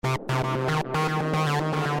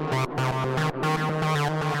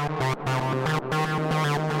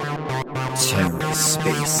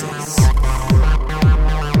TerraSpaces.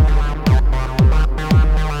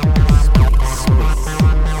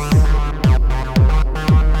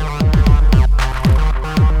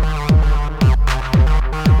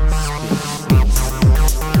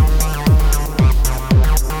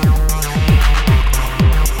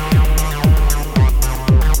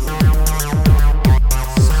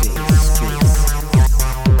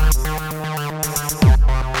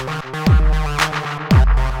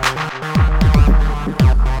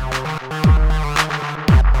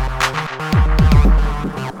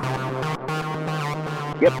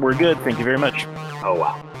 Yep, we're good. Thank you very much. Oh,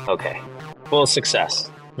 wow. Okay. Full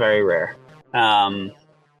success. Very rare.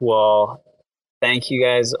 Well, thank you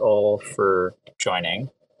guys all for joining.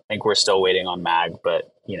 I think we're still waiting on Mag,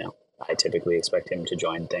 but, I typically expect him to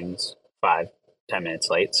join things 5-10 minutes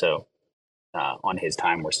late. So on his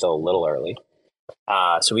time, we're still a little early.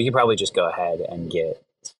 So we could probably just go ahead and get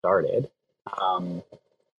started.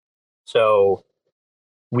 So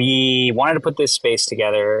we wanted to put this space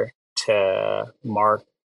together to mark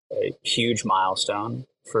a huge milestone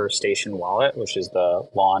for Station Wallet, which is the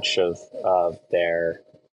launch of their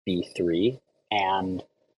V3, and to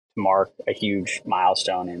mark a huge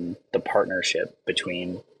milestone in the partnership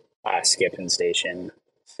between Skip and Station,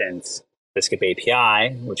 since the Skip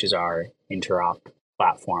API, which is our interop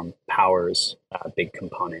platform, powers big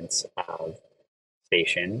components of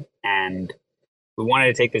Station. And we wanted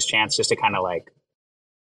to take this chance just to kind of like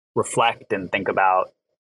reflect and think about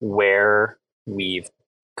where we've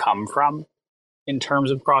come from in terms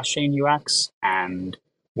of cross-chain UX and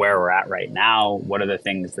where we're at right now. What are the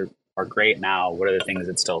things that are great now? What are the things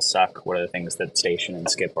that still suck? What are the things that Station and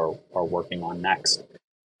Skip are working on next?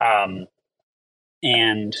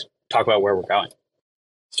 And talk about where we're going.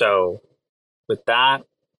 So with that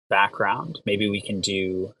background, maybe we can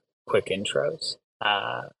do quick intros.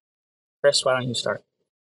 Chris, why don't you start?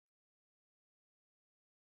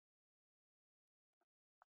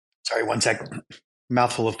 Sorry, one sec.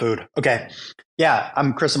 Mouthful of food. Okay. Yeah,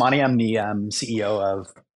 I'm Chris Amani. I'm the CEO of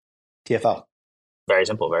TFO. Very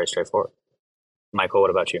simple, very straightforward. Michael, what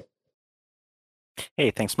about you?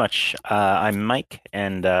 Hey, thanks much. I'm Mike,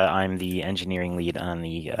 and I'm the engineering lead on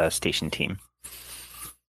the Station team.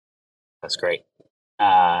 That's great.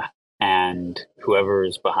 And whoever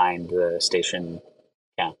is behind the Station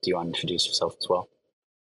account, do you want to introduce yourself as well?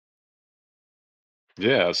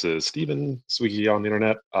 Yeah, this is Steven, Sweeky on the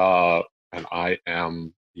internet, and I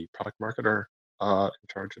am the product marketer in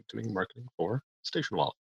charge of doing marketing for Station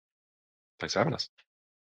Wallet. Thanks for having us.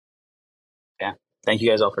 Yeah, thank you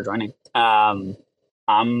guys all for joining. I'm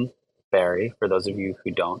Barry. For those of you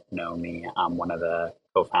who don't know me, I'm one of the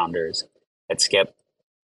co-founders at Skip.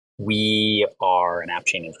 We are an app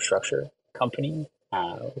chain infrastructure company,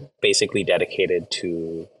 basically dedicated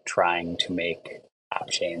to trying to make app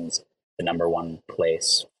chains the number one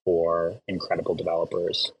place for incredible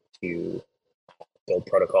developers to build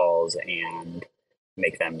protocols and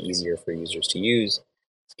make them easier for users to use.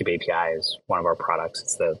 Skip API is one of our products.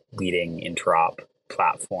 It's the leading interop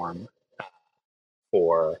platform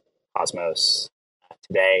for Cosmos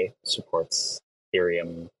today. Supports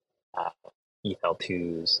Ethereum,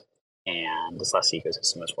 ETH2s, and the Celeste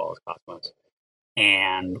ecosystem as well as Cosmos.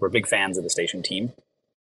 And we're big fans of the Station team.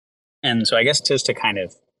 And so I guess just to kind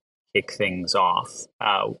of kick things off,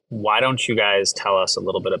 why don't you guys tell us a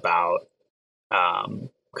little bit about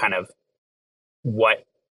kind of what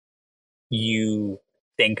you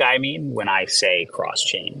think I mean when I say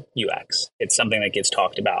cross-chain UX. It's something that gets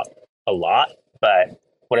talked about a lot, but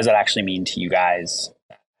what does that actually mean to you guys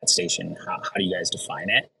at Station? How do you guys define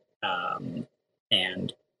it?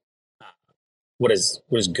 And what does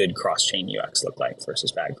good cross-chain UX look like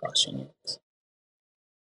versus bad cross-chain UX?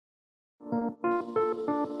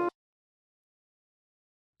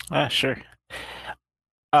 Sure.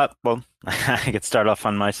 Well, I could start off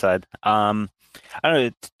on my side. I don't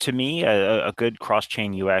know. To me, a good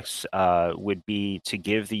cross-chain UX would be to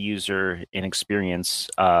give the user an experience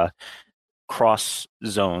cross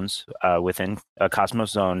zones within a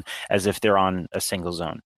Cosmos zone as if they're on a single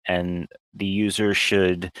zone, and the user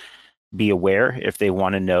should be aware if they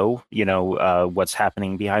want to know, what's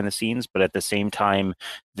happening behind the scenes, but at the same time,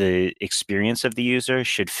 the experience of the user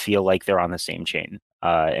should feel like they're on the same chain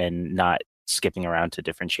and not skipping around to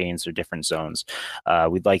different chains or different zones.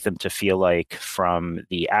 We'd like them to feel like, from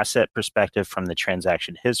the asset perspective, from the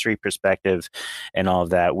transaction history perspective, and all of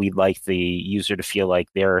that, we'd like the user to feel like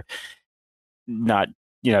they're not,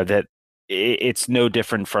 that it's no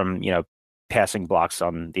different from, passing blocks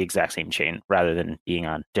on the exact same chain rather than being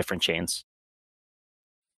on different chains.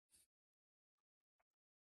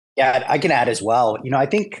 Yeah, I can add as well. I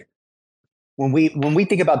think when we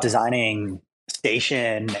think about designing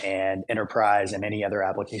Station and Enterprise and any other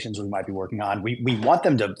applications we might be working on, we want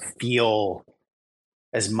them to feel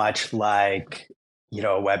as much like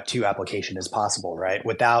a Web 2 application as possible, right?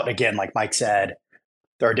 Without, again, like Mike said,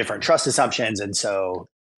 there are different trust assumptions, and so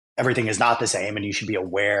everything is not the same, and you should be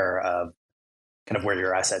aware of kind of where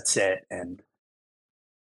your assets sit, and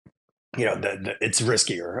it's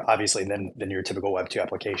riskier, obviously, than your typical Web 2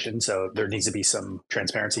 application. So there needs to be some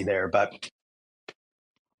transparency there. But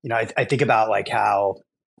I think about like how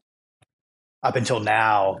up until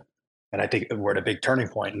now, and I think we're at a big turning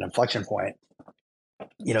point, an inflection point.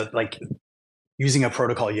 Like using a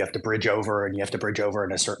protocol you have to bridge over, and you have to bridge over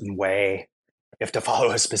in a certain way. You have to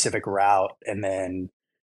follow a specific route, and then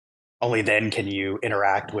only then can you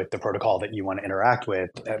interact with the protocol that you want to interact with.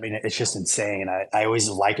 I mean, it's just insane. I always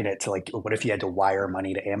liken it to like, what if you had to wire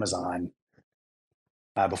money to Amazon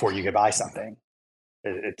before you could buy something?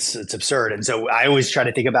 It's absurd. And so I always try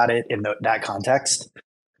to think about it in that context.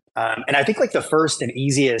 And I think like the first and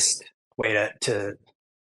easiest way to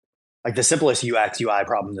like the simplest UX UI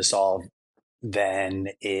problem to solve then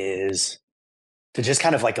is to just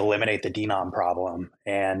kind of like eliminate the denom problem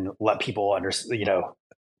and let people understand,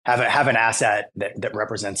 have an asset that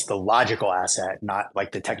represents the logical asset, not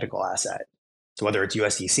like the technical asset. So whether it's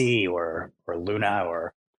USDC or Luna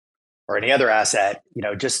or any other asset,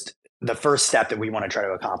 just the first step that we want to try to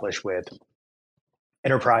accomplish with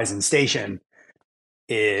Enterprise and Station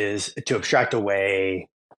is to abstract away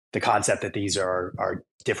the concept that these are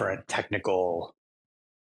different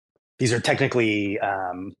these are technically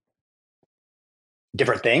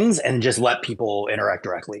different things, and just let people interact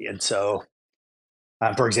directly. And so,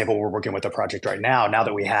 for example, we're working with a project right now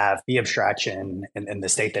that we have the abstraction in the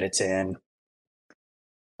state that it's in.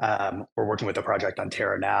 We're working with a project on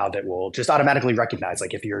Terra now that will just automatically recognize,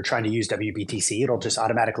 like if you're trying to use WBTC, it'll just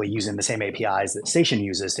automatically using the same APIs that Station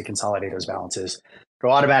uses to consolidate those balances.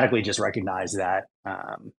 It'll automatically just recognize that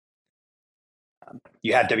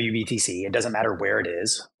you have WBTC. It doesn't matter where it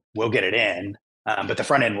is. We'll get it in, but the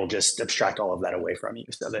front end will just abstract all of that away from you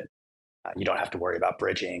so that you don't have to worry about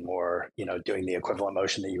bridging or doing the equivalent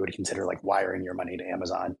motion that you would consider like wiring your money to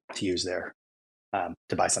Amazon to use to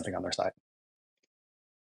buy something on their site.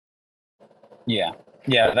 Yeah,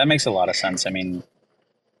 that makes a lot of sense. I mean,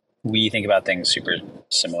 we think about things super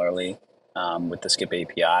similarly with the Skip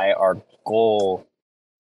API. Our goal.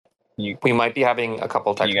 We might be having a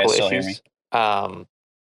couple technical issues.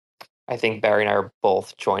 I think Barry and I are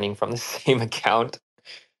both joining from the same account.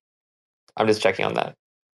 I'm just checking on that.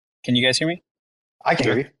 Can you guys hear me? I can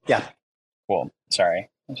hear you. Yeah. Cool. Sorry.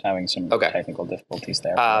 I was having some technical difficulties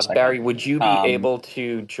there. Barry, would you be able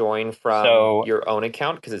to join from your own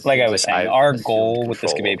account? Because it's like I was saying, our goal with the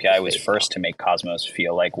Skip API was first to make Cosmos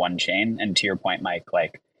feel like one chain. And to your point, Mike,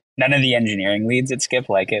 like none of the engineering leads at Skip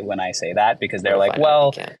like it when I say that, because they're like,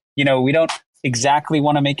 well, we don't exactly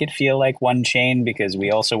want to make it feel like one chain, because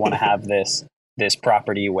we also want to have this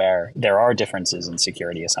property where there are differences in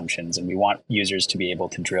security assumptions, and we want users to be able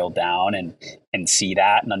to drill down and see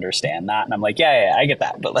that and understand that. And I'm like, yeah, I get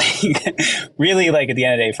that. But like really, like at the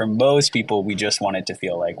end of the day, for most people, we just want it to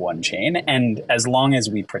feel like one chain. And as long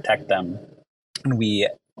as we protect them and we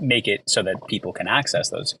make it so that people can access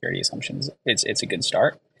those security assumptions, it's a good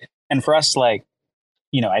start. And for us, like,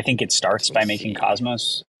 I think it starts by making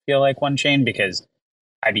Cosmos feel like one chain, because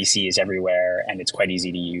IBC is everywhere and it's quite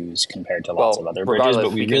easy to use compared to lots of other bridges,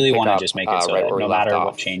 but we really want to just make it so that no matter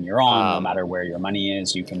what chain you're on, no matter where your money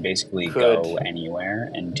is, you can basically go anywhere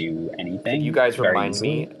and do anything. You guys remind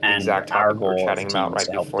me the exact topic we were chatting about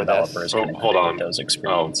right before this. Hold on. Those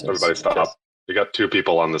experiences. Everybody stop. You got two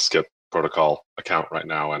people on the Skip protocol account right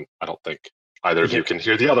now, and I don't think either of you can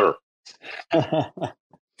hear the other.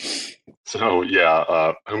 So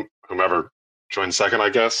yeah, whomever joins second, I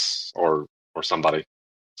guess, or somebody.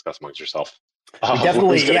 Discuss amongst yourself.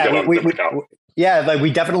 Definitely,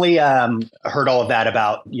 we definitely heard all of that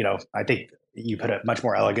about, I think you put it much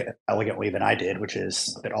more elegantly than I did, which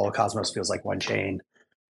is that all of Cosmos feels like one chain.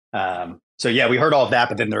 So yeah, we heard all of that,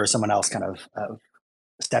 but then there was someone else kind of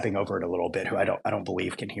stepping over it a little bit who I don't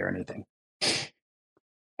believe can hear anything.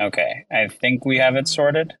 Okay, I think we have it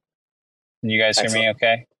sorted. Can you guys hear me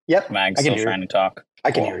okay? Yep. Mag's still trying to talk.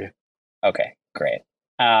 I can hear you. Okay, great.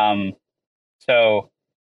 So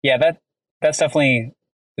yeah, that's definitely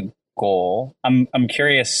the goal. I'm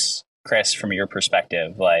curious, Chris, from your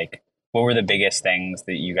perspective, like what were the biggest things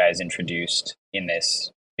that you guys introduced in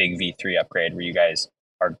this big V3 upgrade where you guys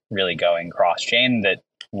are really going cross-chain that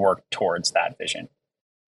work towards that vision?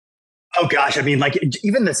 Oh gosh, I mean, like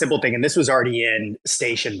even the simple thing, and this was already in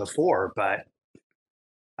Station before, but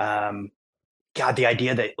God, the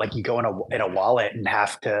idea that like you go in a wallet and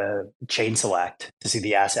have to chain select to see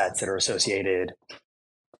the assets that are associated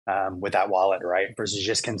with that wallet, right? Versus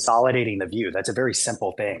just consolidating the view. That's a very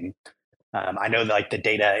simple thing. I know like the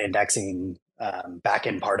data indexing back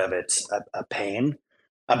end part of it's a pain.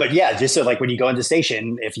 But yeah, just so like when you go into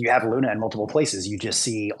Station, if you have Luna in multiple places, you just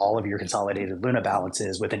see all of your consolidated Luna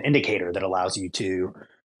balances with an indicator that allows you to,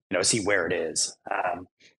 see where it is.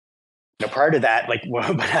 Prior to that, like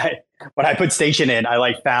when I put Station in, I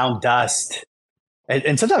like found dust,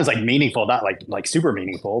 and sometimes like meaningful, not like super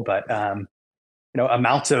meaningful, but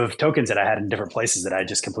amounts of tokens that I had in different places that I had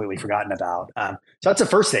just completely forgotten about. So that's the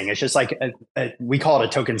first thing. It's just like we call it a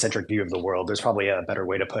token-centric view of the world. There's probably a better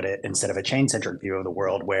way to put it instead of a chain-centric view of the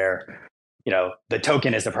world, where the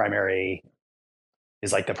token is the primary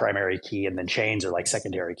key, and then chains are like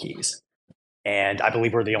secondary keys. And I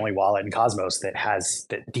believe we're the only wallet in Cosmos that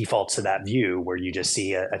defaults to that view, where you just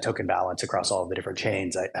see a token balance across all of the different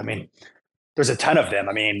chains. I mean, there's a ton of them.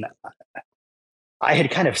 I mean, I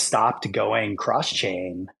had kind of stopped going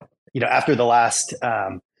cross-chain, after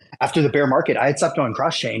after the bear market. I had stopped going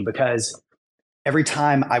cross-chain because every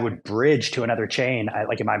time I would bridge to another chain,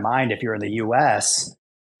 like in my mind, if you're in the US,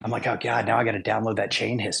 I'm like, oh God, now I got to download that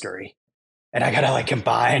chain history. And I got to like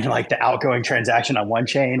combine like the outgoing transaction on one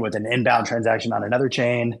chain with an inbound transaction on another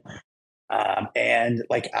chain. And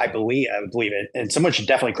like, I believe it. And someone should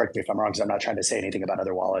definitely correct me if I'm wrong, because I'm not trying to say anything about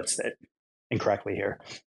other wallets that incorrectly here.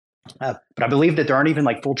 But I believe that there aren't even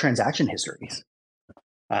like full transaction histories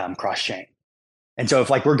cross-chain. And so if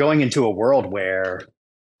like we're going into a world where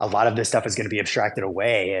a lot of this stuff is going to be abstracted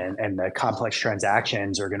away, and the complex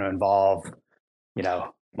transactions are going to involve,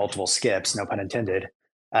 multiple skips, no pun intended.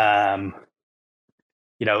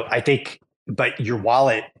 I think, but your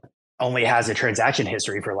wallet only has a transaction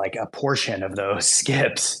history for like a portion of those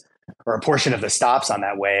skips or a portion of the stops on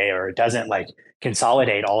that way, or it doesn't like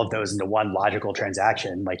consolidate all of those into one logical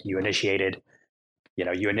transaction. Like you initiated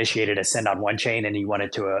a send on one chain, and you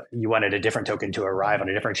wanted a different token to arrive on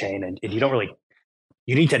a different chain, and you don't really,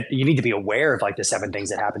 you need to be aware of like the 7 things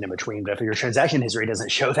that happened in between. But if your transaction history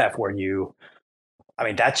doesn't show that for you, I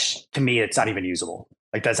mean, that's, to me, it's not even usable.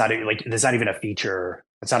 Like that's not even a feature.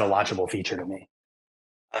 It's not a launchable feature to me.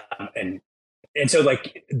 And so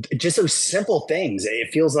like just those simple things,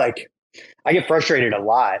 it feels like I get frustrated a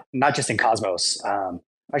lot, not just in Cosmos.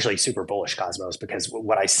 Actually super bullish Cosmos, because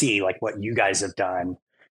what I see, like what you guys have done,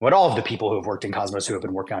 what all of the people who have worked in Cosmos, who have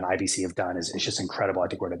been working on IBC have done is just incredible. I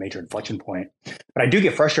think we're at a major inflection point. But I do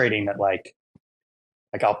get frustrating that like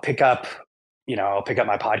I'll pick up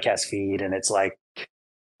my podcast feed, and it's like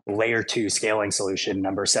layer 2 scaling solution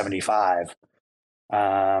number 75.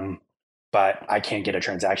 But I can't get a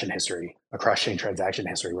cross-chain transaction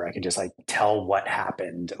history where I can just like tell what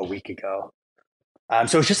happened a week ago.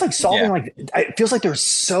 So it's just like solving it feels like there's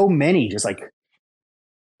so many just like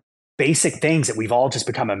basic things that we've all just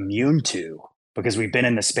become immune to because we've been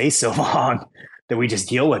in the space so long that we just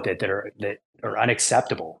deal with it that are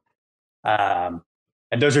unacceptable. And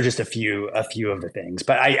those are just a few of the things.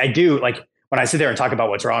 But I do like, when I sit there and talk about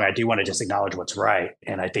what's wrong, I do want to just acknowledge what's right.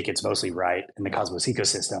 And I think it's mostly right in the Cosmos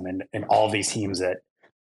ecosystem and all of these teams that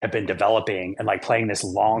have been developing and like playing this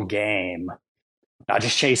long game, not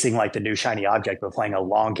just chasing like the new shiny object, but playing a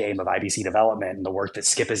long game of IBC development and the work that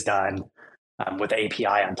Skip has done with the API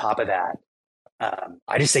on top of that.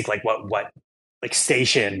 I just think like what like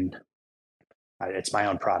Station, it's my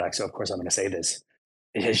own product. So of course I'm going to say this.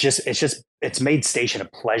 It's made Station a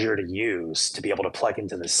pleasure to use, to be able to plug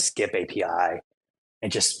into the Skip API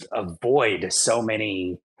and just avoid so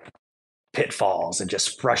many pitfalls and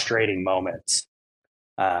just frustrating moments.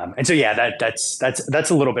 And so, yeah, that's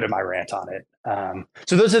a little bit of my rant on it.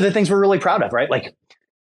 So those are the things we're really proud of, right? Like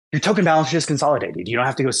your token balance is just consolidated. You don't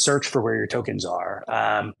have to go search for where your tokens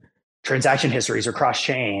are. Transaction histories are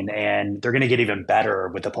cross-chain, and they're going to get even better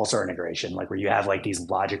with the Pulsar integration, like where you have like these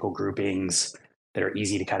logical groupings that are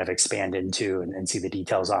easy to kind of expand into and see the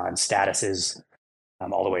details on statuses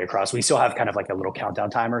all the way across. We still have kind of like a little countdown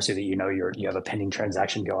timer so that you have a pending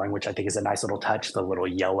transaction going, which I think is a nice little touch, the little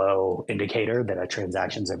yellow indicator that a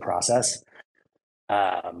transaction's in process.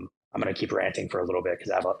 I'm going to keep ranting for a little bit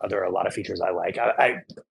because there are a lot of features I like.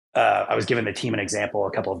 I was giving the team an example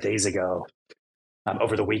a couple of days ago.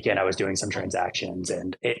 Over the weekend, I was doing some transactions,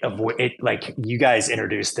 and it like you guys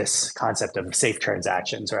introduced this concept of safe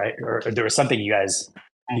transactions, right? Or there was something you guys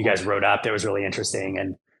wrote up that was really interesting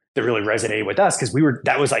and that really resonated with us because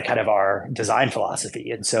that was like kind of our design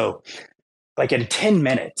philosophy. And so like in 10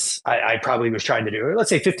 minutes, I probably was trying to do, or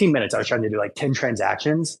let's say 15 minutes, I was trying to do like 10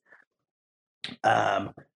 transactions.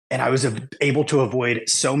 And I was able to avoid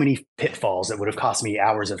so many pitfalls that would have cost me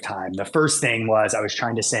hours of time. The first thing was I was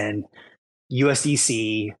trying to send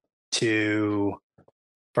USDC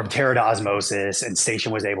from Terra to Osmosis, and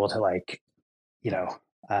Station was able to like, it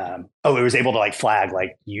was able to like flag,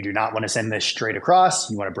 like, you do not want to send this straight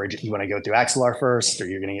across. You want to bridge it. You want to go through Axelar first, or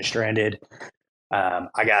you're going to get stranded.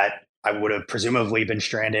 I would have presumably been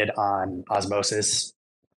stranded on Osmosis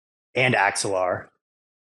and Axelar,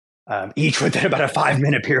 each within about a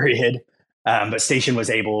 5-minute period. But Station was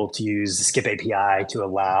able to use the Skip API to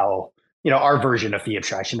allow, our version of fee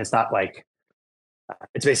abstraction. It's not like,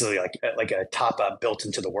 it's basically like a top up built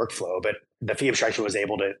into the workflow, but the fee abstraction I was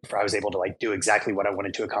able to like do exactly what I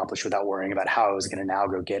wanted to accomplish without worrying about how I was going to now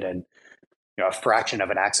go get a fraction of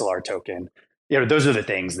an Axelar token. Those are the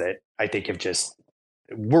things that I think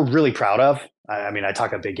we're really proud of. I mean, I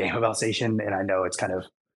talk a big game about Station, and I know it's kind of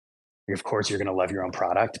course you're going to love your own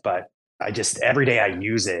product, but every day I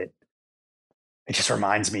use it, it just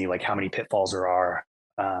reminds me like how many pitfalls there are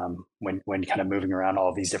when kind of moving around all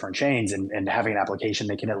of these different chains, and having an application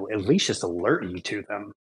that can at least just alert you to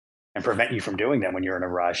them and prevent you from doing them when you're in a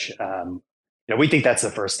rush. We think that's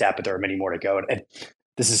the first step, but there are many more to go. And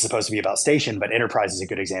this is supposed to be about Station, but Enterprise is a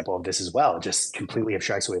good example of this as well. It just completely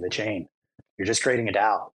abstracts away the chain. You're just creating a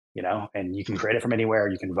DAO, and you can create it from anywhere.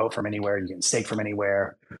 You can vote from anywhere. You can stake from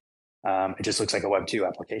anywhere. It just looks like a Web 2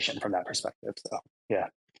 application from that perspective. So yeah,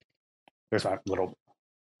 there's my little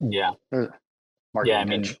I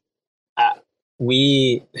mean,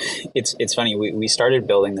 it's funny. We started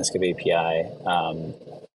building the Skip API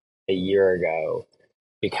a year ago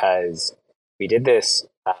because we did this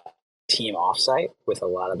team offsite with a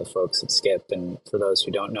lot of the folks at Skip. And for those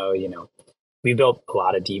who don't know, we built a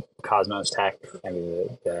lot of deep Cosmos tech. I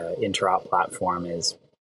mean, the Interop platform is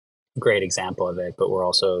a great example of it, but we're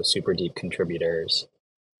also super deep contributors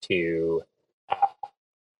to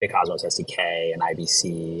the Cosmos SDK and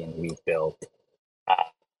IBC, and we've built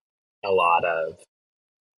a lot of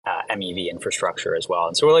MEV infrastructure as well.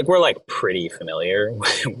 And so we're like pretty familiar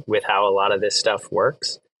with how a lot of this stuff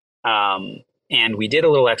works. And we did a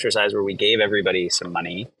little exercise where we gave everybody some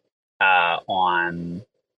money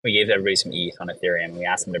we gave everybody some ETH on Ethereum. We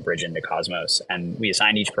asked them to bridge into Cosmos, and we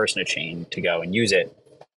assigned each person a chain to go and use it.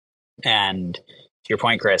 And to your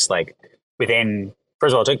point, Chris, like first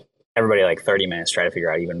of all, it took everybody like 30 minutes to try to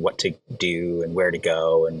figure out even what to do and where to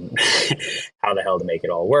go and how the hell to make it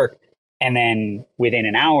all work. And then within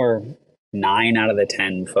an hour, 9 out of the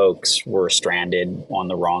 10 folks were stranded on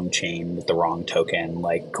the wrong chain with the wrong token,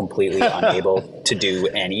 like completely unable to do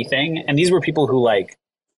anything. And these were people who like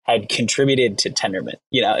had contributed to Tendermint.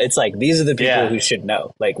 It's like, these are the people who should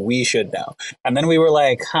know, like we should know. And then we were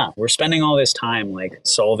like, we're spending all this time like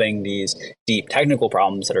solving these deep technical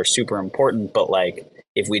problems that are super important. But like,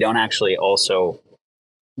 if we don't actually also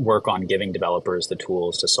work on giving developers the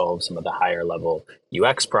tools to solve some of the higher level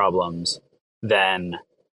UX problems, then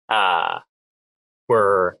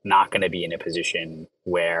we're not going to be in a position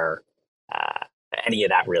where any of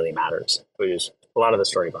that really matters, which is a lot of the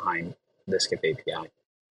story behind the Skip API.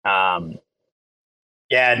 And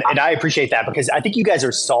I appreciate that, because I think you guys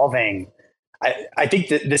are solving, I think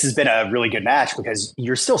that this has been a really good match, because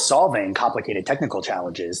you're still solving complicated technical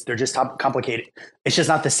challenges. They're just complicated. It's just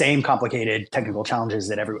not the same complicated technical challenges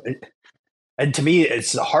that and to me,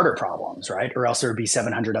 it's the harder problems, right? Or else there would be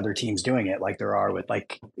 700 other teams doing it, like there are with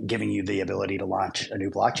like giving you the ability to launch a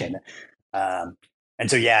new blockchain. And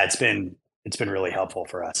so, it's been really helpful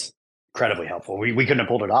for us. Incredibly helpful. We couldn't have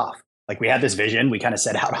pulled it off. Like, we had this vision, we kind of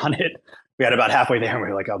set out on it. We got about halfway there and we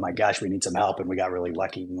were like, oh my gosh, we need some help. And we got really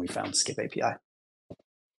lucky when we found Skip API.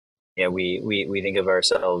 Yeah, we think of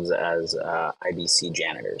ourselves as IBC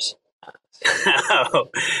janitors.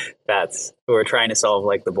 We're trying to solve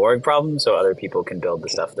like the boring problem so other people can build the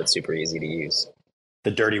stuff that's super easy to use.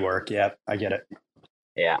 The dirty work. Yeah, I get it.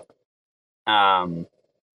 Yeah. I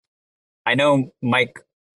know, Mike,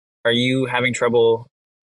 are you having trouble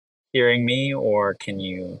hearing me, or can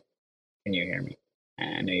you hear me?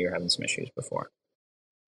 I know you're having some issues before.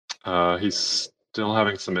 He's still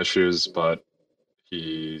having some issues, but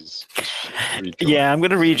he's Yeah, I'm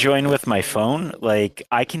going to rejoin with my phone. Like,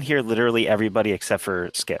 I can hear literally everybody except for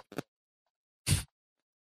Skip.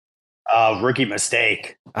 Rookie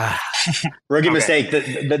mistake. Rookie mistake.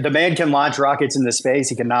 The man can launch rockets into space.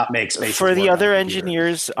 He cannot make space. For the other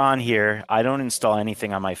engineers on here, I don't install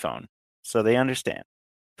anything on my phone, so they understand.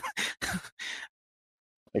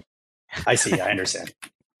 I see. I understand.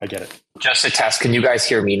 I get it. Just a test. Can you guys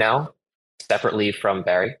hear me now, separately from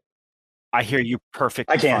Barry? I hear you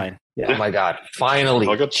perfectly I can. fine. Yeah. Oh my God. Finally.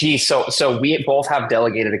 Geez, so we both have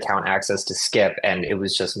delegated account access to Skip, and it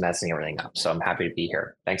was just messing everything up. So I'm happy to be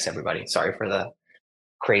here. Thanks, everybody. Sorry for the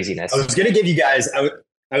craziness. I was going to give you guys,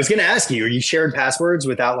 I was going to ask you, are you shared passwords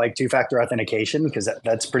without like two-factor authentication? Because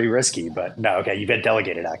that's pretty risky, but no, okay, you've had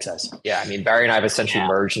delegated access. Yeah, I mean, Barry and I have essentially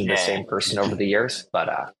merged into the same person over the years,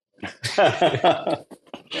 but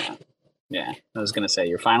Yeah, I was gonna say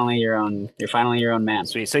you're finally your own man.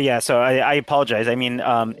 Sweet. So yeah, so I apologize. I mean,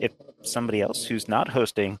 if somebody else who's not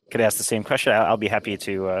hosting could ask the same question, I'll be happy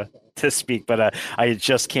to speak. But I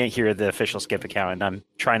just can't hear the official Skip account, and I'm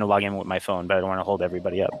trying to log in with my phone, but I don't want to hold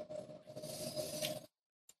everybody up.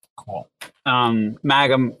 Cool.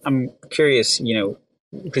 Mag, I'm curious,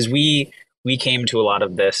 because we came to a lot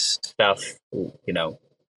of this stuff,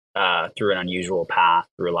 through an unusual path,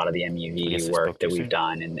 through a lot of the MEV work that we've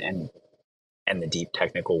done, and the deep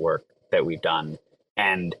technical work that we've done.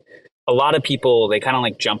 And a lot of people, they kind of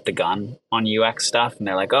like jump the gun on UX stuff, and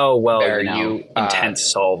they're like, oh, well, Barry, intent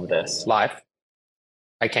solve this. Live?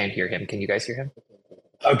 I can't hear him. Can you guys hear him?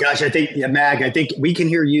 Oh, gosh, Mag, I think we can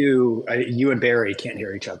hear you. You and Barry can't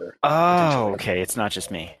hear each other. Oh, okay. It's not just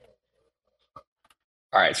me.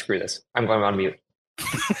 All right, screw this. I'm going on mute.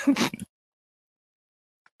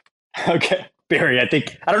 Okay. Barry, I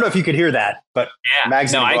don't know if you could hear that, but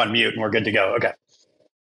Mag's going to go on mute and we're good to go. Okay.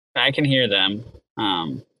 I can hear them.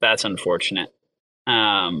 That's unfortunate.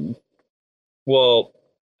 Well,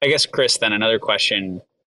 I guess, Chris, then another question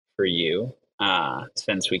for you,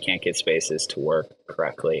 since we can't get spaces to work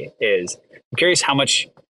correctly, is I'm curious how much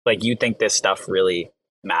you think this stuff really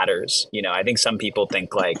matters. I think some people think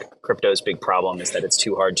crypto's big problem is that it's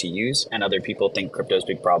too hard to use, and other people think crypto's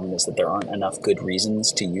big problem is that there aren't enough good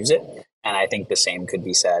reasons to use it. And I think the same could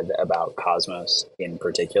be said about Cosmos in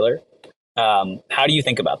particular. How do you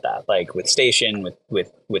think about that? With Station,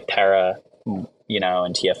 with Terra, and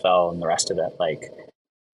TFL and the rest of it,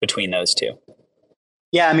 between those two?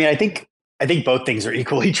 Yeah, I mean, I think both things are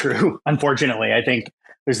equally true. Unfortunately, I think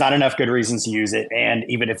there's not enough good reasons to use it, and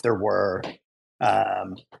even if there were,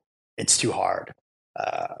 it's too hard.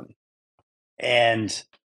 And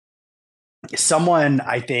someone,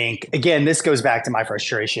 I think, again, this goes back to my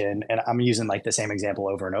frustration, and I'm using the same example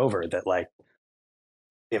over and over, that we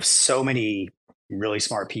have so many really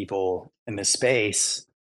smart people in this space,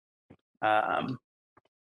 and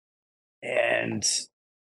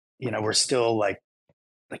we're still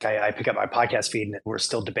I pick up my podcast feed and we're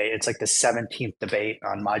still debating. It's the 17th debate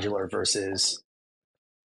on modular versus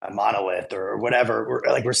a monolith or whatever.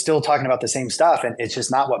 We're still talking about the same stuff, and it's just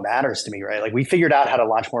not what matters to me, right? We figured out how to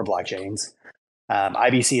launch more blockchains.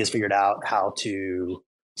 IBC has figured out how to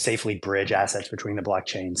safely bridge assets between the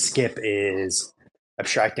blockchains. Skip is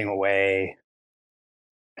abstracting away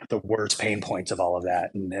the worst pain points of all of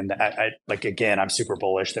that. And I again, I'm super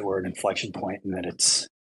bullish that we're at an inflection point, and that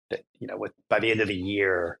by the end of the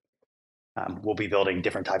year, we'll be building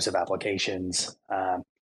different types of applications.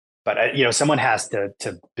 But someone has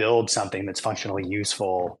to build something that's functionally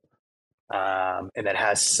useful, and that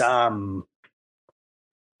has some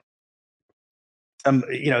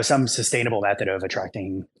sustainable method of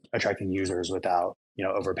attracting users without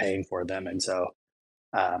overpaying for them. And so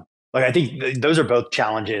I think those are both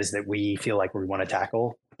challenges that we feel like we want to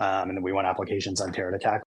tackle, and that we want applications on Terra to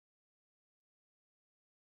tackle.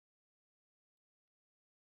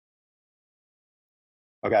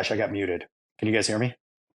 Oh gosh, I got muted. Can you guys hear me?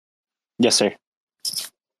 Yes, sir.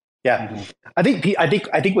 Yeah, mm-hmm.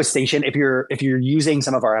 I think with Station, if you're using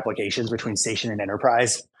some of our applications between Station and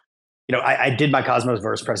Enterprise, I did my Cosmos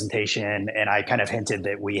Verse presentation, and I kind of hinted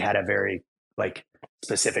that we had a very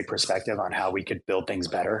specific perspective on how we could build things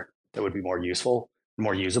better that would be more useful,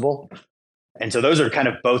 more usable. And so those are kind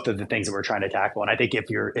of both of the things that we're trying to tackle. And I think if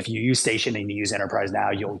you use Station and you use Enterprise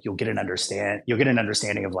now, you'll get an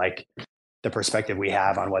understanding of the perspective we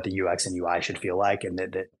have on what the UX and UI should feel like, and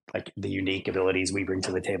that the unique abilities we bring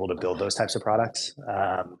to the table to build those types of products,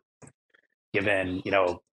 given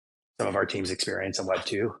some of our team's experience in Web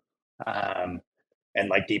 2, and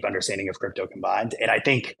deep understanding of crypto combined. And I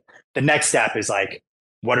think the next step is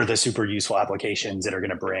what are the super useful applications that are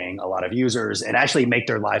going to bring a lot of users and actually make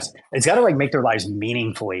their lives, it's got to make their lives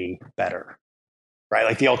meaningfully better,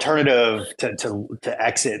 right? The alternative to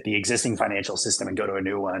exit the existing financial system and go to a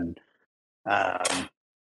new one.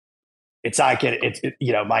 It's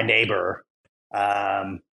my neighbor,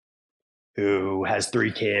 who has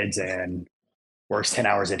 3 kids and works 10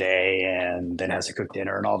 hours a day and then has to cook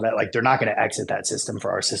dinner and all that. They're not going to exit that system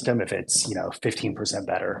for our system if it's 15%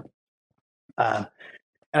 better.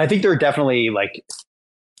 And I think there are definitely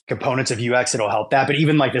components of UX that'll help that, but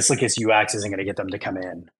even the slickest UX isn't going to get them to come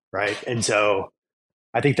in. right? And so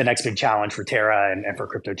I think the next big challenge for Terra and for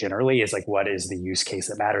crypto generally is like, what is the use case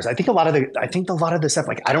that matters? I think a lot of the stuff,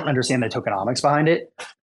 like, I don't understand the tokenomics behind it,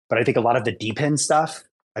 but I think a lot of the depend stuff,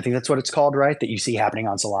 I think that's what it's called, right? That you see happening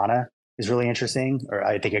on Solana is really interesting. Or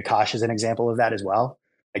I think Akash is an example of that as well.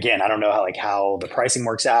 Again, I don't know how the pricing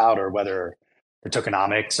works out or whether the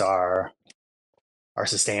tokenomics are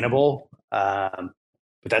sustainable.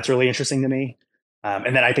 But that's really interesting to me.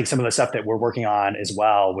 And then I think some of the stuff that we're working on as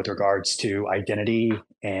well with regards to identity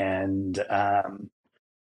and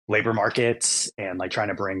labor markets and like trying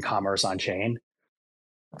to bring commerce on chain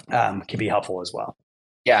can be helpful as well.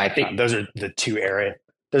 Yeah, I think those are the two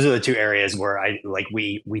areas where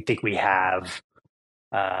we think we have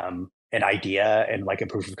an idea and like a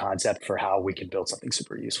proof of concept for how we can build something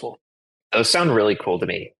super useful. Those sound really cool to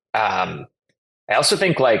me. I also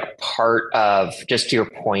think like part of, just to your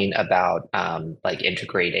point about like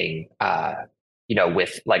integrating,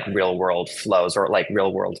 with like real world flows or like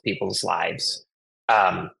real world people's lives.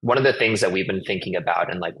 One of the things that we've been thinking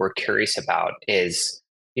about and like we're curious about is,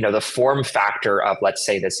 the form factor of, let's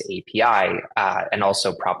say, this API and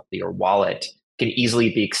also probably your wallet can easily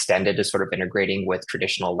be extended to sort of integrating with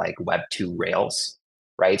traditional like Web2 Rails.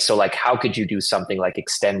 Right. So like, how could you do something like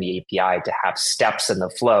extend the API to have steps in the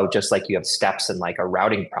flow, just like you have steps in like a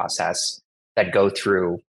routing process that go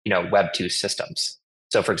through, Web2 systems.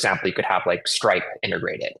 So for example, you could have like Stripe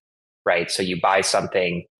integrated, right? So you buy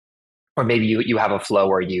something, or maybe you have a flow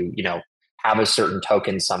where you have a certain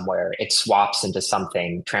token somewhere, it swaps into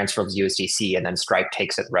something, transfers USDC, and then Stripe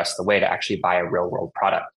takes it the rest of the way to actually buy a real world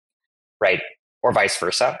product, right? Or vice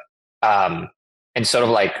versa. And sort of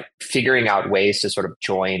like figuring out ways to sort of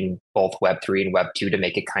join both Web3 and Web2 to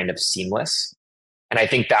make it kind of seamless. And I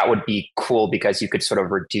think that would be cool because you could sort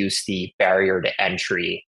of reduce the barrier to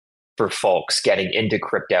entry for folks getting into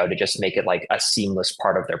crypto to just make it like a seamless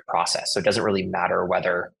part of their process. So it doesn't really matter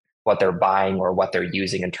whether what they're buying or what they're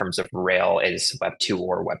using in terms of Rail is Web2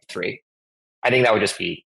 or Web3. I think that would just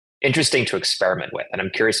be interesting to experiment with. And I'm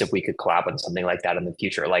curious if we could collab on something like that in the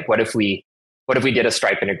future. Like what if we did a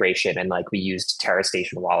Stripe integration and like we used Terra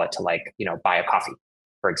Station Wallet to like, buy a coffee,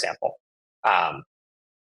 for example? I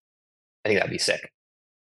think that'd be sick.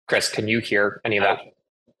 Chris, can you hear any of that?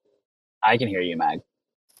 I can hear you, Mag.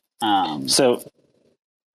 So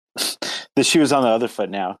the shoe is on the other foot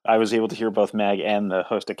now. I was able to hear both Mag and the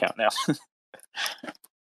host account now.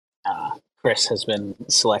 Chris has been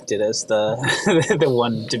selected as the the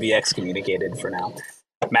one to be excommunicated for now.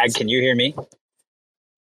 Mag, can you hear me?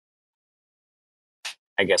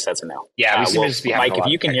 I guess that's a no. Yeah, we seem to just be having Mike,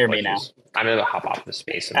 if you can hear me now. I'm going to hop off the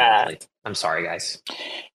space immediately. I'm sorry, guys.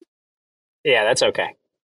 Yeah, that's okay.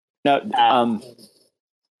 No,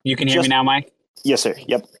 you can hear me now, Mike? Yes, sir.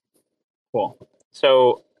 Yep. Cool.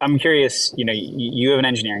 So I'm curious, you have an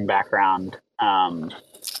engineering background.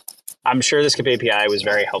 I'm sure the Skip API was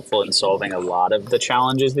very helpful in solving a lot of the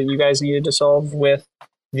challenges that you guys needed to solve with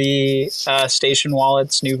the Station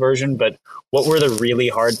Wallet's new version, but what were the really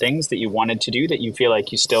hard things that you wanted to do that you feel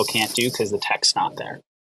like you still can't do because the tech's not there?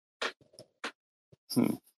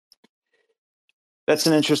 That's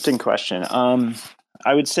an interesting question.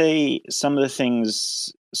 I would say some of the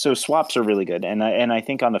things, so swaps are really good. And I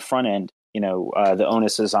think on the front end, the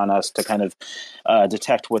onus is on us to kind of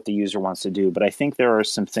detect what the user wants to do. But I think there are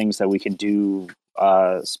some things that we can do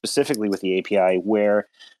specifically with the API where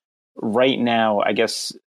right now, I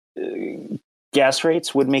guess gas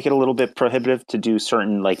rates would make it a little bit prohibitive to do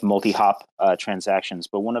certain like multi-hop transactions.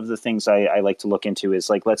 But one of the things I like to look into is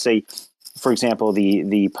like, let's say, for example,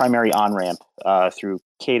 the primary on-ramp through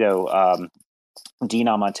Cato,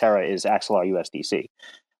 denom on Terra is Axelar USDC.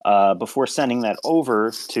 Before sending that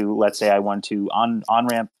over to, let's say I want to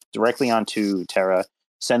on-ramp directly onto Terra,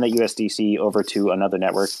 send that USDC over to another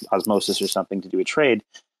network, Osmosis or something, to do a trade,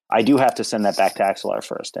 I do have to send that back to Axelar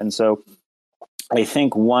first. And so I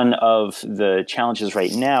think one of the challenges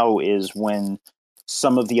right now is when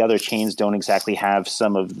some of the other chains don't exactly have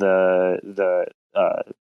some of the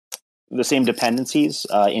same dependencies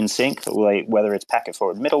in sync, like whether it's packet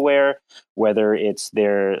forward middleware, whether it's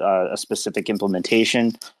their a specific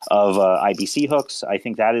implementation of IBC hooks. I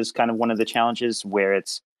think that is kind of one of the challenges where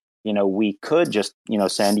it's, we could just,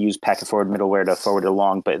 use packet forward middleware to forward it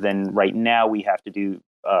along. But then right now we have to do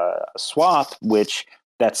a swap, which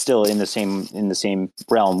that's still in the same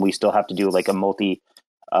realm. We still have to do like a multi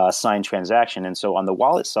sign transaction. And so on the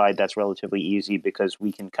wallet side, that's relatively easy because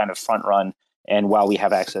we can kind of front run. And while we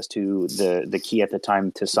have access to the key at the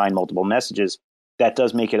time to sign multiple messages, that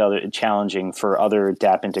does make it challenging for other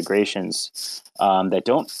dApp integrations that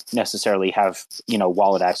don't necessarily have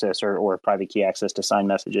wallet access or private key access to sign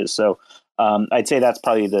messages. So I'd say that's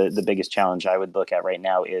probably the biggest challenge I would look at right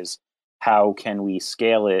now is how can we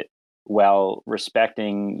scale it while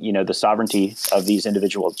respecting the sovereignty of these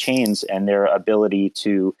individual chains and their ability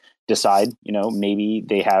to decide. Maybe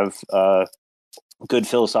they have a good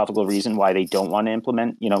philosophical reason why they don't want to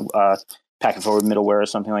implement packet forward middleware or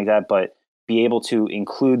something like that, but be able to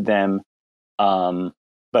include them. But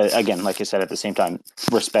again, like I said, at the same time,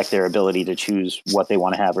 respect their ability to choose what they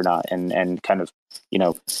want to have or not, and kind of,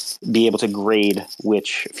 be able to grade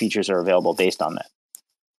which features are available based on that.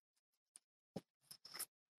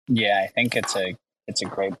 Yeah, I think it's a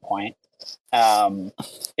great point. We're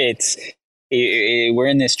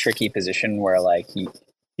in this tricky position where like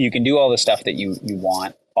you can do all the stuff that you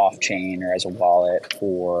want off chain or as a wallet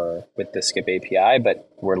or with the Skip API, but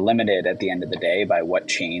we're limited at the end of the day by what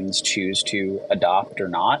chains choose to adopt or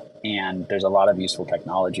not. And there's a lot of useful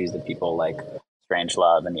technologies that people like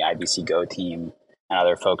Strangelove and the IBC Go team and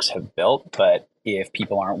other folks have built. But if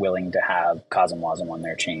people aren't willing to have CosmWasm on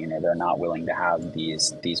their chain, or they're not willing to have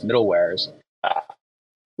these middlewares,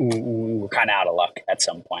 we're kind of out of luck at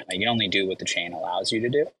some point. Like you only do what the chain allows you to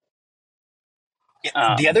do.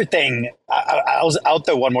 The other thing, I'll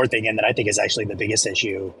throw one more thing in that I think is actually the biggest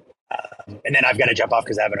issue. And then I've got to jump off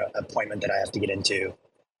because I have an appointment that I have to get into.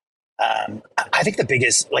 I think the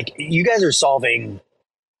biggest, like you guys are solving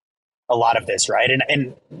a lot of this, right?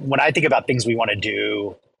 And when I think about things we want to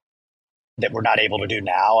do that we're not able to do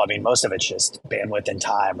now, I mean, most of it's just bandwidth and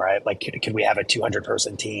time, right? Like, could we have a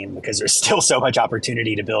 200-person team? Because there's still so much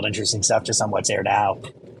opportunity to build interesting stuff just on what's there now.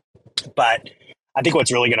 But I think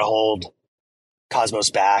what's really going to hold Cosmos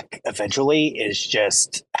back eventually is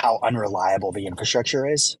just how unreliable the infrastructure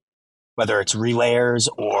is, whether it's relayers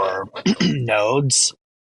or nodes.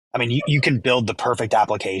 I mean, you can build the perfect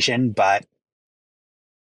application, but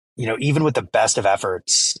even with the best of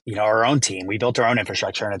efforts, our own team, we built our own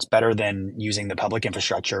infrastructure and it's better than using the public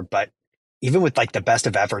infrastructure. But even with like the best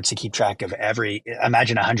of efforts to keep track of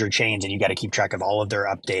imagine 100 chains and you got to keep track of all of their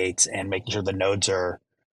updates and making sure the nodes are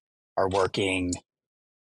working.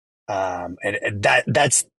 And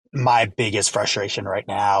that's my biggest frustration right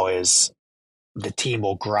now is the team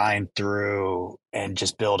will grind through and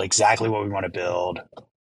just build exactly what we want to build,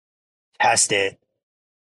 test it,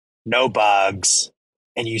 no bugs,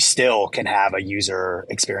 and you still can have a user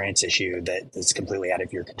experience issue that is completely out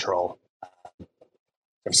of your control.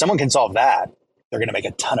 If someone can solve that, they're going to make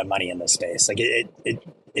a ton of money in this space. Like it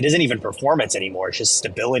isn't even performance anymore. It's just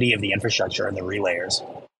stability of the infrastructure and the relayers.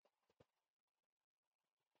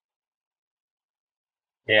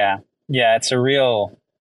 Yeah, it's a real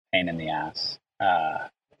pain in the ass.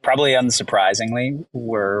 Probably unsurprisingly,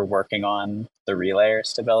 we're working on the relayer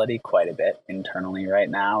stability quite a bit internally right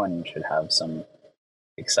now and should have some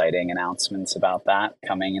exciting announcements about that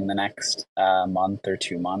coming in the next month or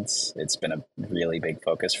 2 months. It's been a really big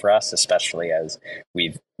focus for us, especially as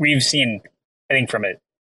we've seen, I think from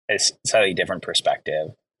a slightly different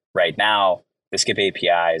perspective. Right now, the Skip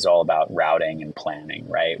API is all about routing and planning,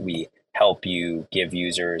 right? We help you give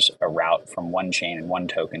users a route from one chain and one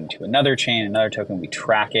token to another chain, another token. We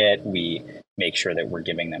track it. We make sure that we're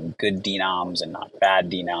giving them good denoms and not bad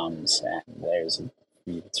denoms. And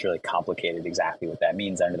it's really complicated exactly what that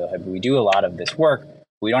means under the hood. But we do a lot of this work.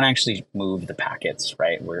 We don't actually move the packets,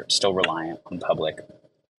 right? We're still reliant on public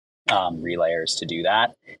relayers to do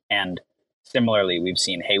that. And similarly, we've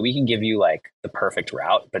seen, hey, we can give you like the perfect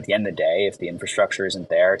route, but at the end of the day, if the infrastructure isn't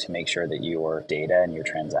there to make sure that your data and your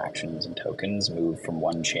transactions and tokens move from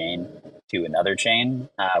one chain to another chain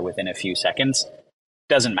within a few seconds,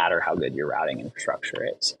 doesn't matter how good your routing infrastructure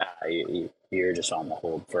is. You're just on the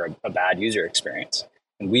hold for a bad user experience.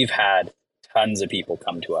 And we've had tons of people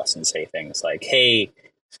come to us and say things like, hey,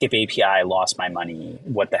 Skip API lost my money.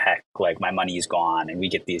 What the heck? Like my money's gone. And we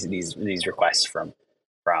get these requests from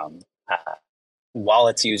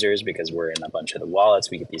wallets users because we're in a bunch of the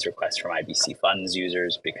wallets. We get these requests from IBC funds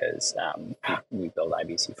users because we build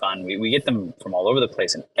IBC fund. We get them from all over the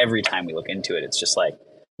place. And every time we look into it, it's just like,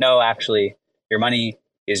 no, actually, your money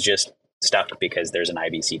is just stuck because there's an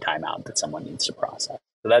IBC timeout that someone needs to process.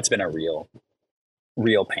 So that's been a real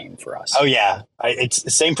pain for us. Oh yeah. It's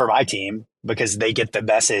the same for my team because they get the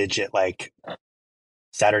message at like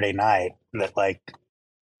Saturday night that like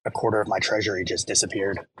a quarter of my treasury just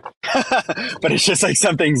disappeared. But it's just like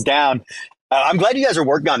something's down. I'm glad you guys are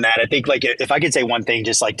working on that. I think like if I could say one thing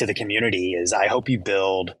just like to the community is I hope you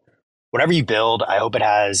build whatever you build. I hope it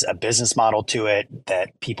has a business model to it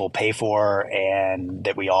that people pay for and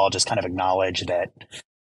that we all just kind of acknowledge that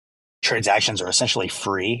transactions are essentially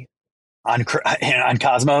free on on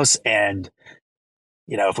Cosmos, and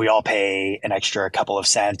if we all pay an extra couple of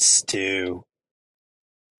cents to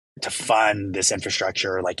fund this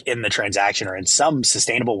infrastructure, like in the transaction or in some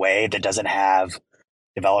sustainable way that doesn't have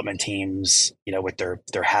development teams, with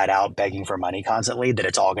their hat out begging for money constantly, that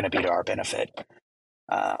it's all going to be to our benefit.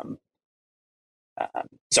 Um,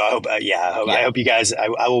 so I hope, I hope you guys,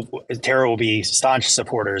 Terra will be staunch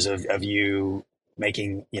supporters of you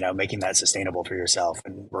making that sustainable for yourself,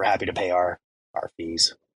 and we're happy to pay our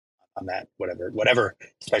fees on that, whatever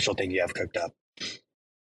special thing you have cooked up.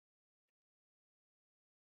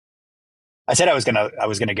 I said I was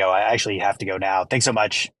gonna go. I actually have to go now. Thanks so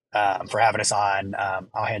much for having us on.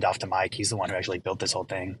 I'll hand off to Mike. He's the one who actually built this whole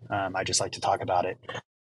thing. I just like to talk about it.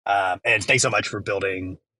 And thanks so much for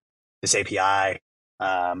building this API.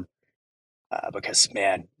 Because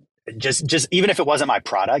man, just even if it wasn't my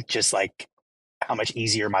product, just like how much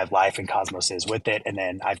easier my life in Cosmos is with it. And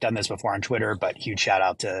then I've done this before on Twitter, but huge shout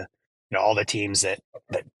out to all the teams that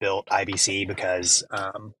built IBC, because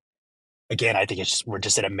again, I think we're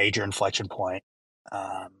just at a major inflection point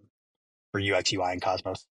for UX UI and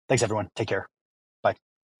Cosmos. Thanks everyone. Take care. Bye.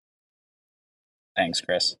 Thanks,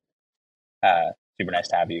 Chris. Super nice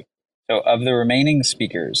to have you. So of the remaining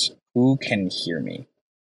speakers, who can hear me?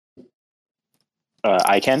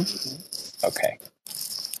 I can. Okay,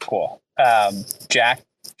 cool. Jack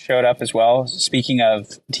showed up as well. Speaking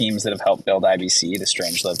of teams that have helped build IBC, the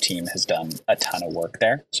Strangelove team has done a ton of work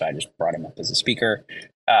there. So I just brought him up as a speaker.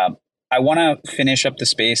 I want to finish up the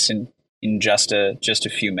space in just a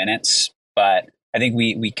few minutes, but I think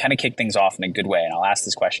we kind of kick things off in a good way. And I'll ask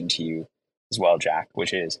this question to you as well, Jack,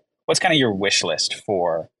 which is, what's kind of your wish list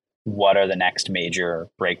for what are the next major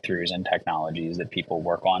breakthroughs and technologies that people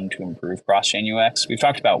work on to improve cross-chain UX? We've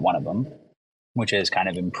talked about one of them, which is kind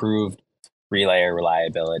of improved relayer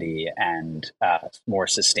reliability and more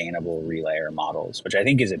sustainable relayer models, which I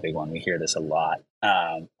think is a big one. We hear this a lot.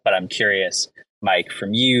 But I'm curious, Mike,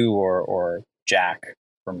 from you, or Jack,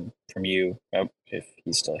 from you, if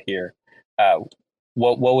he's still here,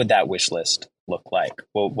 what would that wish list look like?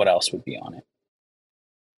 What else would be on it?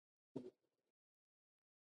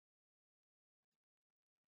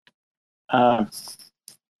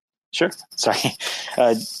 Sure. Sorry.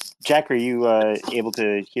 Jack, are you able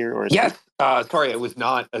to hear or speak? Yes. Sorry, it was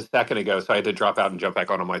not a second ago, so I had to drop out and jump back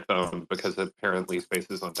onto my phone because apparently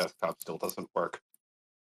Spaces on desktop still doesn't work.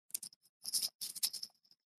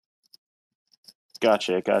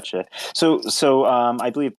 Gotcha. So I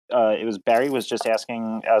believe it was Barry was just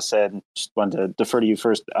asking us, and just wanted to defer to you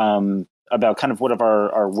first, about kind of what of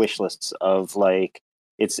our wish lists of, like,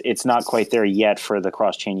 it's not quite there yet for the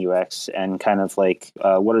cross-chain UX, and kind of like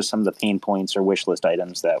what are some of the pain points or wish list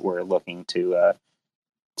items that we're looking to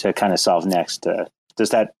kind of solve next?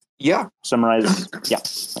 Does that summarize? Yeah.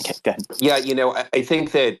 Okay, go ahead. Yeah, I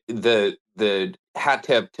think that the hat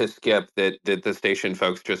tip to Skip that the station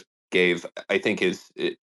folks just gave, I think, is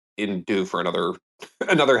in due for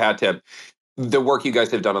another hat tip. The work you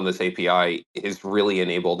guys have done on this API has really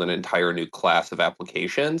enabled an entire new class of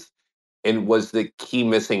applications, and was the key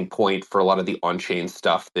missing point for a lot of the on-chain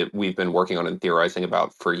stuff that we've been working on and theorizing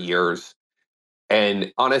about for years.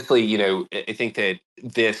 And honestly, I think that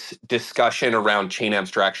this discussion around chain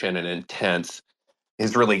abstraction and intents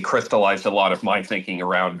has really crystallized a lot of my thinking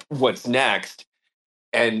around what's next.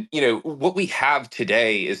 And, what we have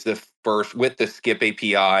today is the first, with the Skip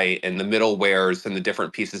API and the middlewares and the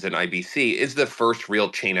different pieces in IBC, is the first real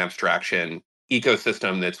chain abstraction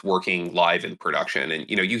ecosystem that's working live in production. And,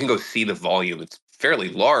 you can go see the volume. It's fairly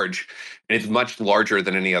large, and it's much larger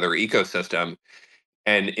than any other ecosystem.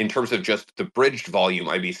 And in terms of just the bridged volume,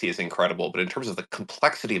 IBC is incredible. But in terms of the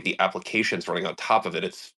complexity of the applications running on top of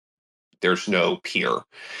it, there's no peer.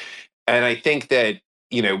 And I think that,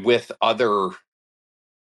 with other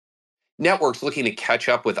networks looking to catch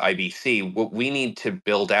up with IBC, what we need to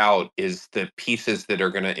build out is the pieces that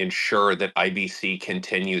are going to ensure that IBC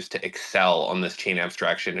continues to excel on this chain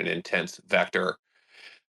abstraction and intents vector,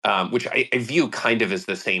 which I view kind of as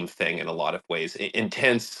the same thing in a lot of ways.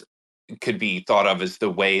 Intents could be thought of as the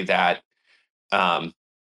way that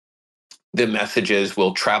the messages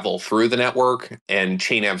will travel through the network, and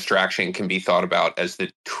chain abstraction can be thought about as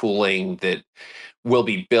the tooling that will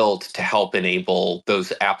be built to help enable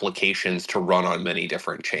those applications to run on many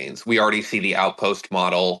different chains. We already see the Outpost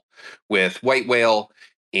model with White Whale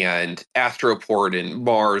and Astroport and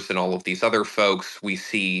Mars and all of these other folks. We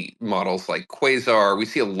see models like Quasar. We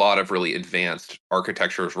see a lot of really advanced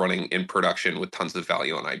architectures running in production with tons of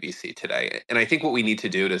value on IBC today. And I think what we need to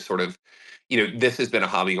do to sort of, this has been a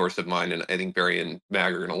hobby horse of mine, and I think Barry and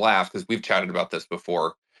Mag are going to laugh because we've chatted about this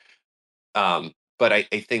before. But I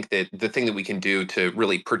think that the thing that we can do to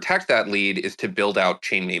really protect that lead is to build out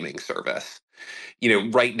chain naming service.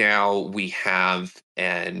 Right now we have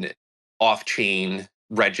an off-chain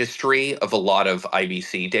registry of a lot of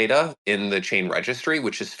IBC data in the chain registry,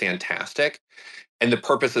 which is fantastic. And the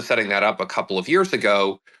purpose of setting that up a couple of years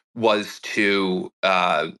ago was to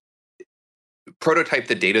prototype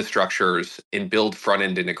the data structures and build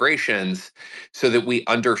front-end integrations so that we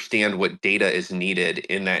understand what data is needed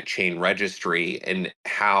in that chain registry and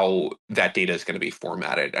how that data is going to be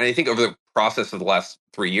formatted. And I think over the process of the last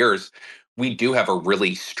 3 years, we do have a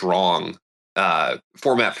really strong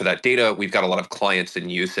format for that data. We've got a lot of clients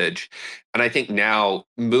and usage. And I think now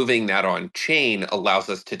moving that on chain allows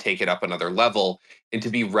us to take it up another level and to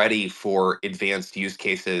be ready for advanced use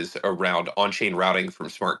cases around on-chain routing from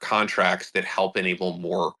smart contracts that help enable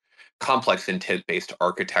more complex intent-based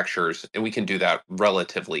architectures. And we can do that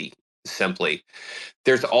relatively simply.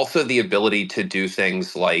 There's also the ability to do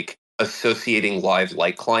things like associating live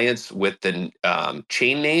light clients with the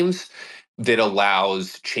chain names that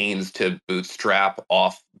allows chains to bootstrap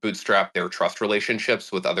their trust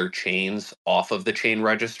relationships with other chains off of the chain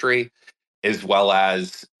registry, as well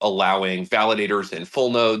as allowing validators and full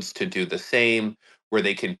nodes to do the same, where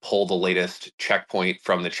they can pull the latest checkpoint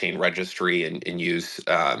from the chain registry and use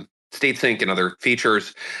state sync and other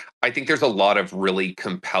features. I think there's a lot of really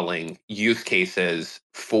compelling use cases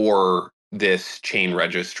for this chain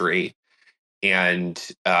registry. And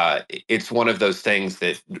it's one of those things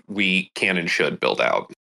that we can and should build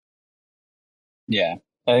out. Yeah,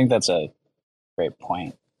 I think that's a great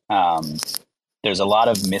point. There's a lot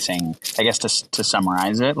of missing, I guess, to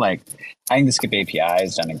summarize it, like, I think the Skip API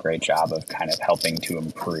has done a great job of kind of helping to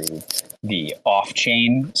improve the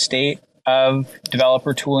off-chain state of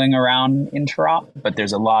developer tooling around interop, but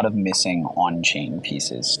there's a lot of missing on-chain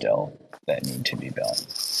pieces still that need to be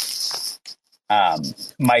built.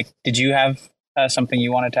 Mike, did you have something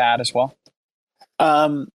you wanted to add as well?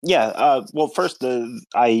 Well, first,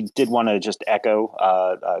 I did want to just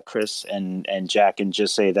echo Chris and Jack and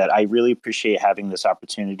just say that I really appreciate having this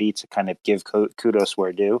opportunity to kind of give kudos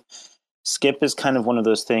where due. Skip is kind of one of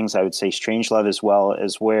those things, I would say Strangelove as well,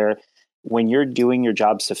 is where when you're doing your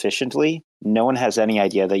job sufficiently, no one has any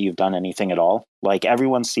idea that you've done anything at all. Like,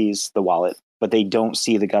 everyone sees the wallet, but they don't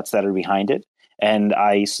see the guts that are behind it. And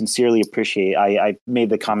I sincerely appreciate, I made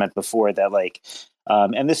the comment before that, like,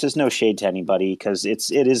 and this is no shade to anybody because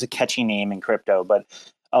it is a catchy name in crypto, but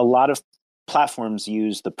a lot of platforms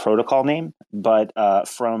use the protocol name, but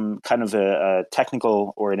from kind of a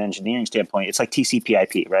technical or an engineering standpoint, it's like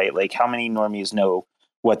TCP/IP, right? Like, how many normies know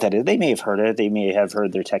what that is? They may have heard it, they may have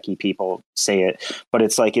heard their techie people say it, but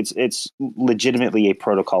it's like it's legitimately a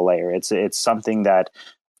protocol layer. It's something that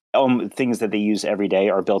things that they use every day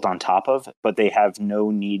are built on top of, but they have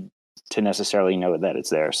no need to necessarily know that it's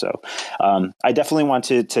there. So I definitely want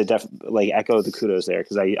to echo the kudos there,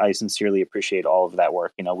 because I sincerely appreciate all of that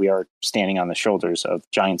work. We are standing on the shoulders of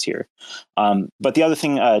giants here. But the other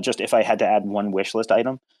thing, just if I had to add one wish list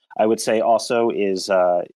item, I would say also is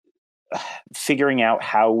figuring out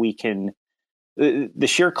how we can, the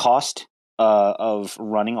sheer cost of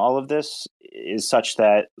running all of this is such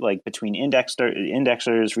that, like, between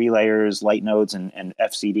indexers, relayers, light nodes, and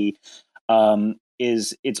FCD,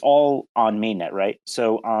 it's all on mainnet, right?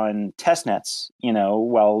 So on testnets,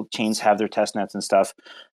 while chains have their testnets and stuff,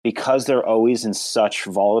 because they're always in such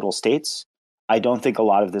volatile states, I don't think a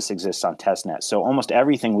lot of this exists on testnet. So almost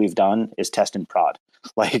everything we've done is test and prod.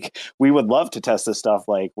 Like, we would love to test this stuff,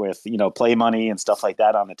 like with, play money and stuff like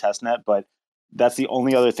that on the testnet, but that's the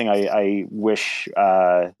only other thing I wish,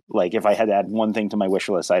 like, if I had to add one thing to my wish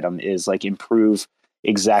list item, is like improve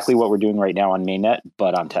exactly what we're doing right now on mainnet,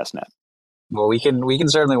 but on testnet. Well, we can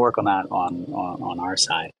certainly work on that on our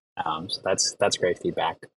side. So that's great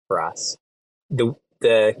feedback for us.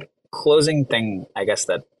 The closing thing, I guess,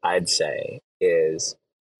 that I'd say is,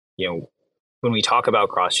 when we talk about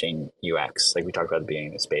cross-chain UX, like we talked about at the beginning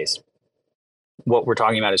of the space, what we're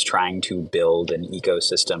talking about is trying to build an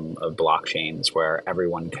ecosystem of blockchains where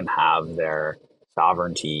everyone can have their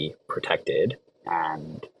sovereignty protected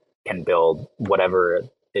and can build whatever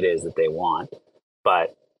it is that they want,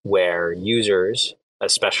 but where users,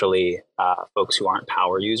 especially folks who aren't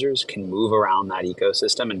power users, can move around that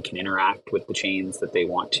ecosystem and can interact with the chains that they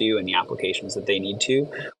want to and the applications that they need to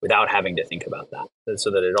without having to think about that, so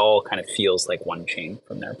that it all kind of feels like one chain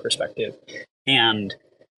from their perspective. And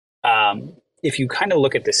if you kind of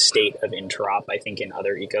look at the state of interop, I think in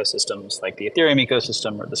other ecosystems like the Ethereum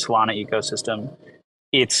ecosystem or the Solana ecosystem,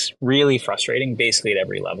 it's really frustrating basically at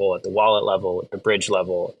every level, at the wallet level, at the bridge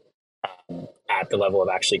level, at at the level of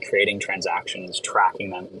actually creating transactions, tracking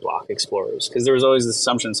them in block explorers. Because there was always this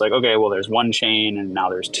assumption, it's like, okay, well, there's one chain and now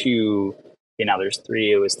there's two, and now there's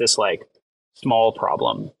three. It was this like small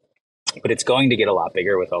problem, but it's going to get a lot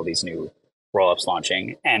bigger with all these new rollups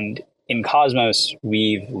launching. And in Cosmos,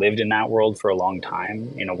 we've lived in that world for a long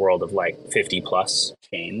time, in a world of like 50 plus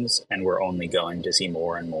chains, and we're only going to see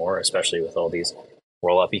more and more, especially with all these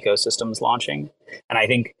rollup ecosystems launching. And I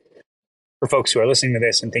think for folks who are listening to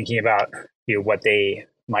this and thinking about what they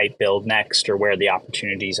might build next or where the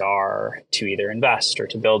opportunities are to either invest or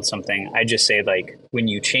to build something, I just say, like, when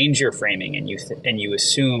you change your framing and you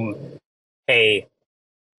assume, hey,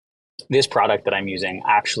 this product that I'm using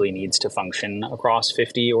actually needs to function across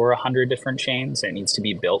 50 or 100 different chains. It needs to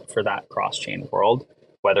be built for that cross-chain world,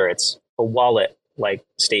 whether it's a wallet like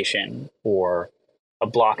Station or a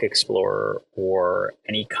block explorer or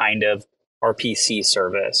any kind of RPC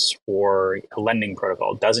service or a lending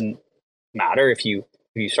protocol. It doesn't matter. If you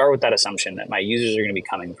start with that assumption that my users are going to be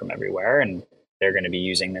coming from everywhere and they're going to be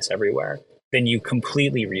using this everywhere, then you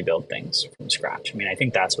completely rebuild things from scratch. I mean, I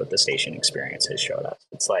think that's what the Station experience has showed us.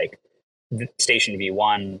 It's like, the Station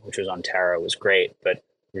V1, which was on Terra, was great, but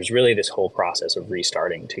there's really this whole process of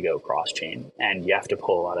restarting to go cross-chain, and you have to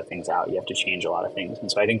pull a lot of things out. You have to change a lot of things. And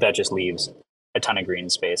so I think that just leaves a ton of green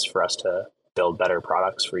space for us to build better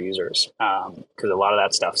products for users, because a lot of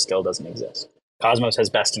that stuff still doesn't exist. Cosmos has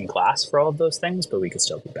best in class for all of those things, but we could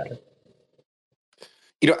still be better.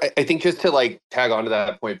 I think just to like tag onto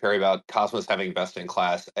that point, Perry, about Cosmos having best in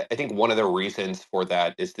class, I think one of the reasons for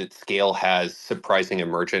that is that Scale has surprising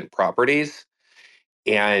emergent properties.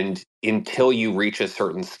 And until you reach a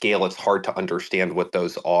certain scale, it's hard to understand what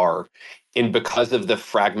those are. And because of the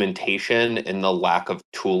fragmentation and the lack of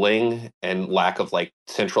tooling and lack of like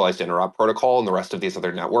centralized interop protocol and the rest of these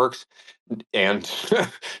other networks, and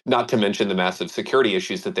not to mention the massive security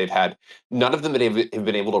issues that they've had, none of them have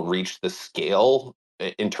been able to reach the scale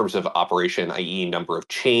in terms of operation, i.e. number of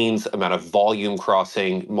chains, amount of volume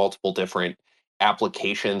crossing, multiple different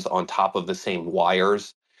applications on top of the same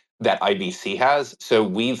wires that IBC has. So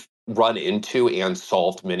we've run into and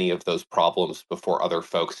solved many of those problems before other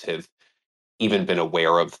folks have even been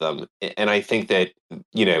aware of them. And I think that,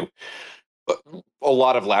 a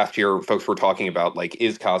lot of last year folks were talking about, like,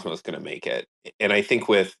 is Cosmos going to make it? And I think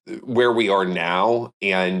with where we are now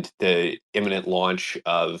and the imminent launch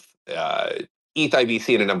of ETH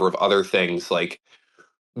IBC and a number of other things, like,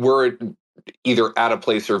 we're either at a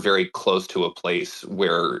place or very close to a place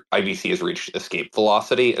where IBC has reached escape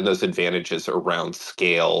velocity, and those advantages around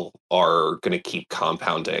scale are going to keep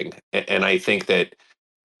compounding. And I think that,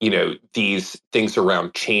 these things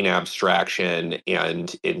around chain abstraction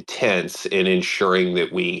and intents and ensuring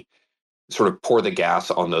that we sort of pour the gas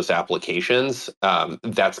on those applications,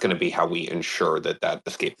 that's going to be how we ensure that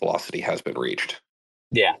escape velocity has been reached.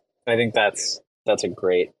 Yeah, I think that's a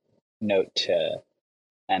great note to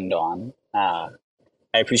end on. I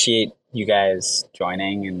appreciate you guys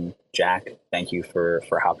joining, and Jack, thank you for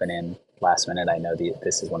hopping in last minute. I know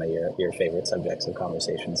this is one of your favorite subjects of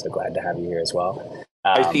conversation, so glad to have you here as well.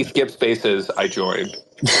 I see skip spaces, I joined.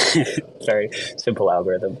 Very simple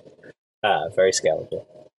algorithm, very scalable.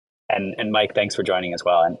 And Mike, thanks for joining as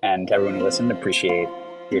well. And to everyone who listened, appreciate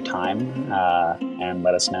your time, and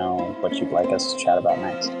let us know what you'd like us to chat about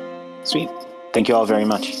next. Sweet. Thank you all very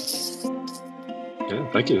much. Yeah,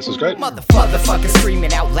 thank you. This was great. Motherfuckers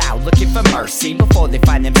screaming out loud, looking for mercy before they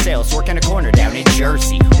find themselves working a corner down in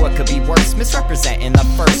Jersey. What could be worse? Misrepresenting the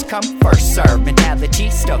first come, first serve mentality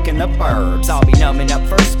stuck in the burbs. I'll be numbing up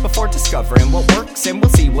first before discovering what works, and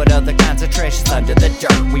we'll see what other kinds of trash is under the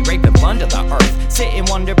dirt. We rape and plunder the earth, sit and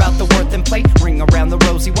wonder about the worth and play, ring around the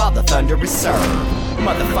rosy while the thunder is served.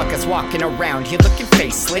 Motherfuckers walking around here looking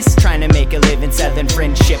faceless, trying to make a living selling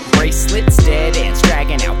friendship bracelets. Dead ends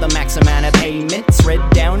dragging out the max amount of payments.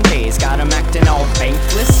 Red down days got them acting all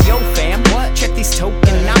bankless. Yo fam, what? Check these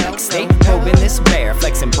tokenomics. They probing this bear,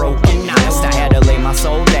 flexing broken honest. I had to lay my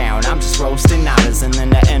soul down, I'm just roasting nodders. And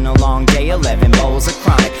then to end a long day, 11 bowls of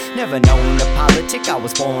chronic. Never known to politic, I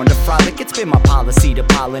was born to frolic. It's been my policy to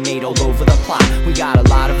pollinate all over the plot. We got a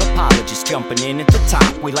lot of apologists jumping in at the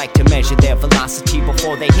top. We like to measure their velocity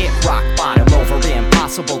before they hit rock bottom. Over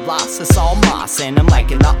impossible loss, it's all moss, and I'm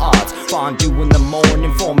liking the odds. Fondue in the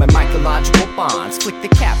morning, forming mycological bonds. Flick the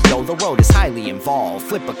cap, yo, the road is highly involved.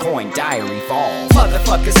 Flip a coin, diary evolve.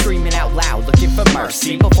 Motherfuckers screaming out loud, looking for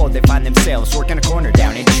mercy before they find themselves working a corner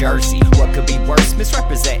down in Jersey. What could be worse?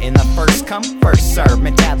 Misrepresenting the first come, first serve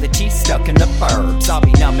mentality stuck in the burbs. I'll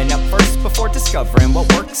be numbing up first before discovering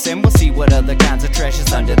what works, and we'll see what other kinds of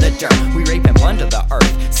treasures under the dirt. We rape and plunder the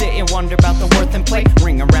earth, sit and wonder about the worth and play,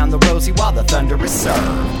 ring around around the rosy while the thunder is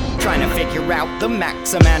served. Trying to figure out the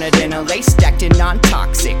max amount of dinner lace stacked in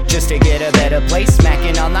non-toxic, just to get a better place,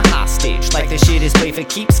 smacking on the hostage like the shit is play for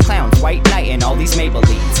keeps. Clowns, white knight, and all these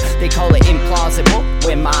Maybellines. They call it implausible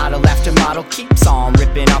when model after model keeps on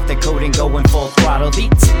ripping off the coat and going full throttle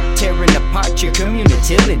beats, tearing apart your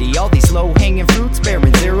community. All these low-hanging fruits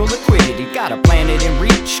bearing zero liquidity. Got a planet in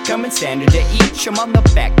reach, coming standard to each. I'm on the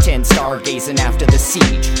back 10 stargazing after the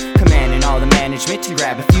siege, commanding all the management to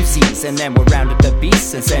grab a few Z's, and then we'll round up the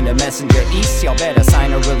beasts and send a messenger east. Y'all better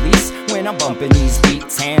sign a release when I'm bumping these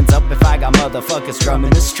beats. Hands up if I got motherfuckers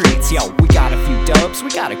drumming the streets. Yo, we got a few dubs, we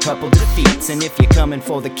got a couple defeats, and if you're coming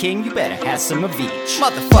for the king, you better have some of each.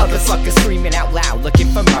 Motherfuckers screaming out loud, looking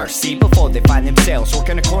for mercy before they find themselves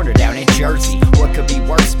working a corner down in Jersey. What could be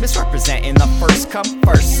worse? Misrepresenting the first come,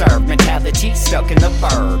 first serve mentality stuck in the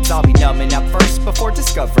burbs. I'll be numbing up first before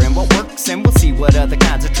discovering what works, and we'll see what other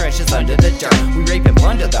kinds of treasures under the dirt. We rape and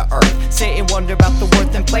plunder the earth, sit and wonder about the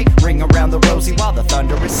worth and play. Ring around the rosy while the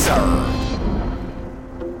thunder is served.